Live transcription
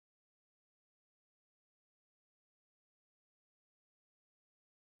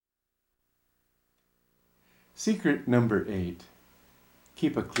Secret number 8.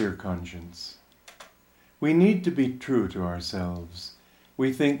 Keep a clear conscience. We need to be true to ourselves.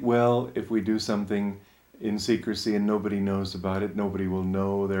 We think, well, if we do something in secrecy and nobody knows about it, nobody will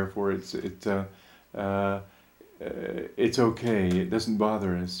know, therefore it's okay, it doesn't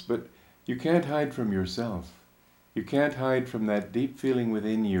bother us. But you can't hide from yourself. You can't hide from that deep feeling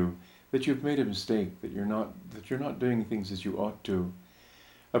within you that you've made a mistake, that you're not doing things as you ought to.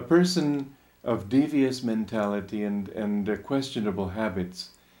 A person of devious mentality and questionable habits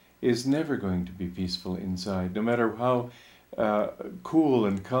is never going to be peaceful inside, no matter how cool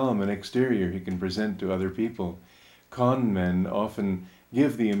and calm an exterior he can present to other people. Con men often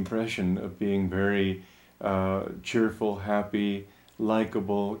give the impression of being very cheerful, happy,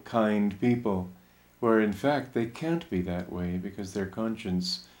 likable, kind people, where in fact they can't be that way because their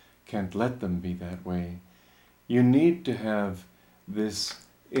conscience can't let them be that way. You need to have this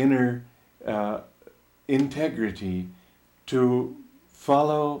inner integrity to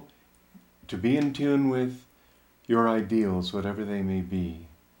follow, to be in tune with your ideals, whatever they may be.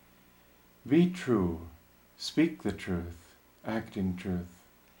 Be true, speak the truth, act in truth.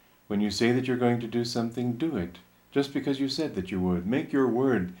 When you say that you're going to do something, do it, just because you said that you would. Make your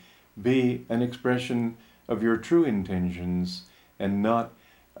word be an expression of your true intentions and not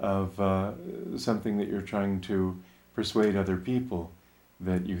of something that you're trying to persuade other people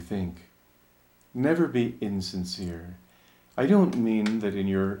that you think. Never be insincere. I don't mean that in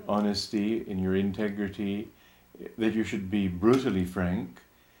your honesty, in your integrity, that you should be brutally frank.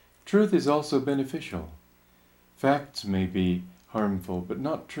 Truth is also beneficial. Facts may be harmful, but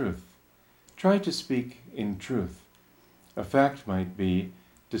not truth. Try to speak in truth. A fact might be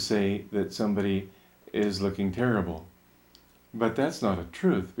to say that somebody is looking terrible. But that's not a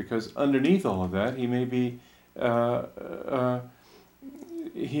truth, because underneath all of that, he may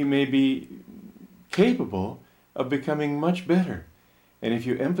be capable of becoming much better. And if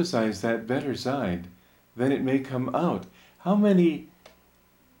you emphasize that better side, then it may come out. How many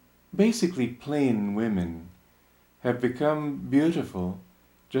basically plain women have become beautiful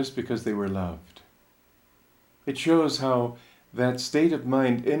just because they were loved? It shows how that state of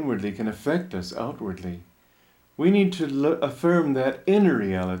mind inwardly can affect us outwardly. We need to affirm that inner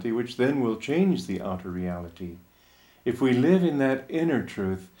reality, which then will change the outer reality. If we live in that inner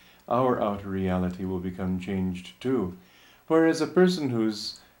truth, our outer reality will become changed too. Whereas a person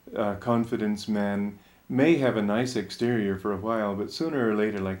who's a confidence man may have a nice exterior for a while, but sooner or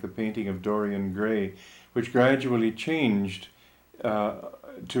later, like the painting of Dorian Gray, which gradually changed to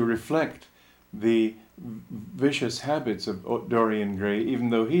reflect the vicious habits of Dorian Gray, even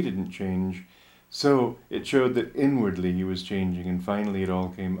though he didn't change. So it showed that inwardly he was changing, and finally it all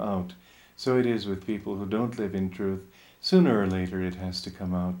came out. So it is with people who don't live in truth. Sooner or later it has to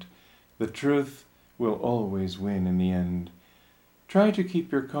come out. The truth will always win in the end. Try to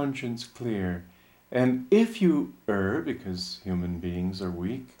keep your conscience clear. And if you err, because human beings are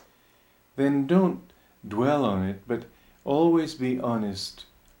weak, then don't dwell on it, but always be honest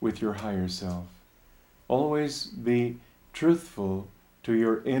with your higher self. Always be truthful to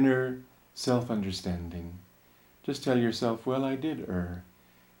your inner self-understanding. Just tell yourself, well, I did err,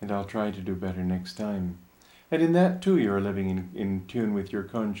 and I'll try to do better next time. And in that too, you're living in tune with your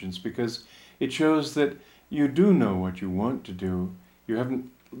conscience, because it shows that you do know what you want to do. You haven't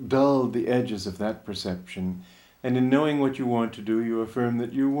dulled the edges of that perception. And in knowing what you want to do, you affirm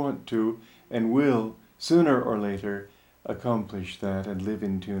that you want to and will, sooner or later, accomplish that and live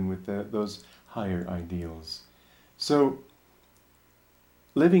in tune with those higher ideals. So,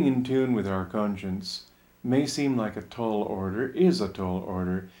 living in tune with our conscience may seem like a tall order, is a tall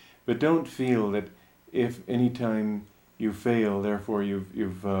order, but don't feel that if any time you fail, therefore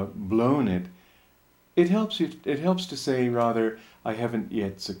you've blown it. It helps to say rather, I haven't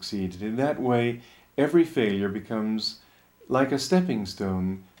yet succeeded. In that way, every failure becomes like a stepping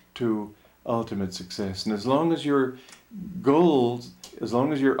stone to ultimate success. And as long as your goals, as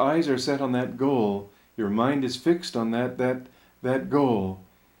long as your eyes are set on that goal, your mind is fixed on that goal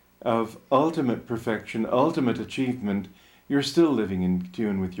of ultimate perfection, ultimate achievement, you're still living in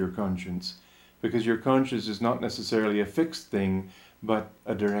tune with your conscience. Because your conscience is not necessarily a fixed thing, but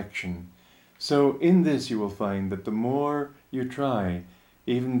a direction. So in this you will find that the more you try,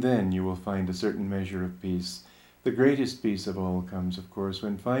 even then you will find a certain measure of peace. The greatest peace of all comes, of course,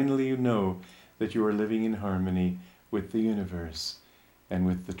 when finally you know that you are living in harmony with the universe and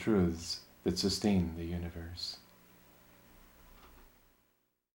with the truths that sustain the universe.